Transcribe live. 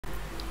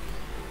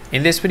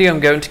In this video, I'm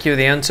going to give you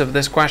the answer of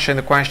this question.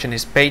 The question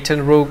is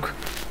Baton Rouge,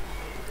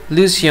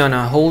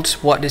 Louisiana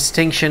holds what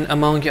distinction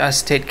among US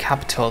state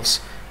capitals?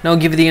 Now I'll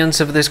give you the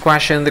answer of this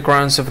question. The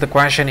answer of the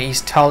question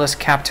is tallest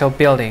capitol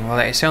building. Well,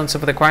 that is the answer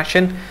of the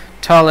question.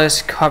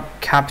 Tallest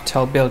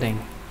capitol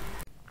building.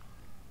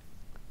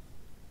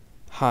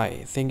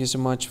 Hi, thank you so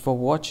much for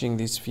watching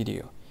this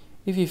video.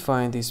 If you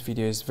find this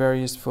video is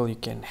very useful, you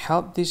can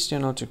help this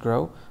channel to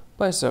grow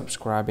by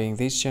subscribing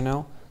this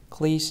channel.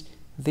 Please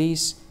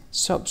this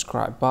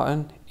subscribe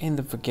button and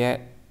don't forget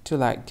to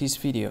like this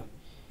video.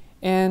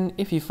 And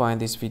if you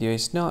find this video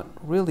is not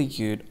really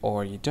good,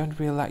 or you don't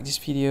really like this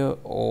video,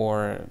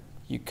 or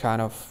you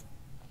kind of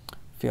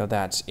feel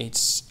that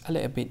it's a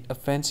little bit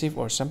offensive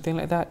or something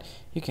like that,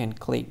 you can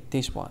click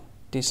this one,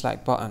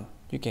 dislike button.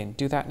 You can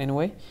do that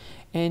anyway.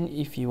 And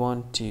if you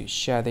want to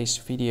share this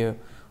video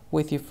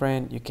with your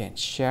friend, you can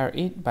share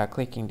it by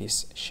clicking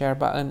this share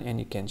button, and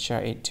you can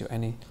share it to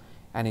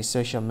any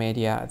social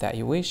media that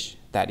you wish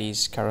that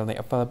is currently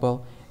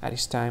available at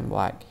this time,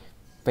 like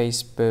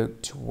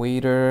Facebook,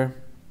 Twitter,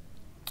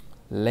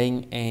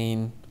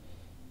 LinkedIn,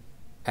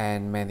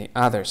 and many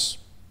others,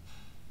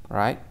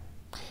 right?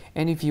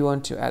 And if you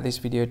want to add this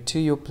video to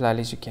your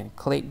playlist, you can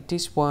click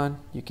this one.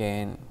 You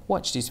can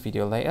watch this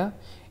video later,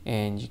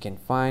 and you can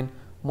find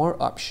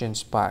more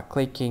options by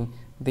clicking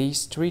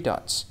these three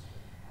dots.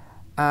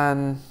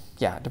 And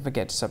yeah, don't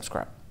forget to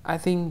subscribe. I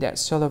think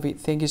that's all of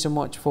it. Thank you so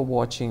much for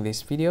watching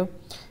this video,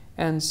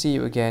 and see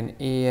you again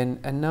in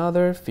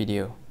another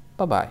video.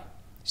 Bye bye.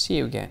 See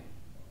you again.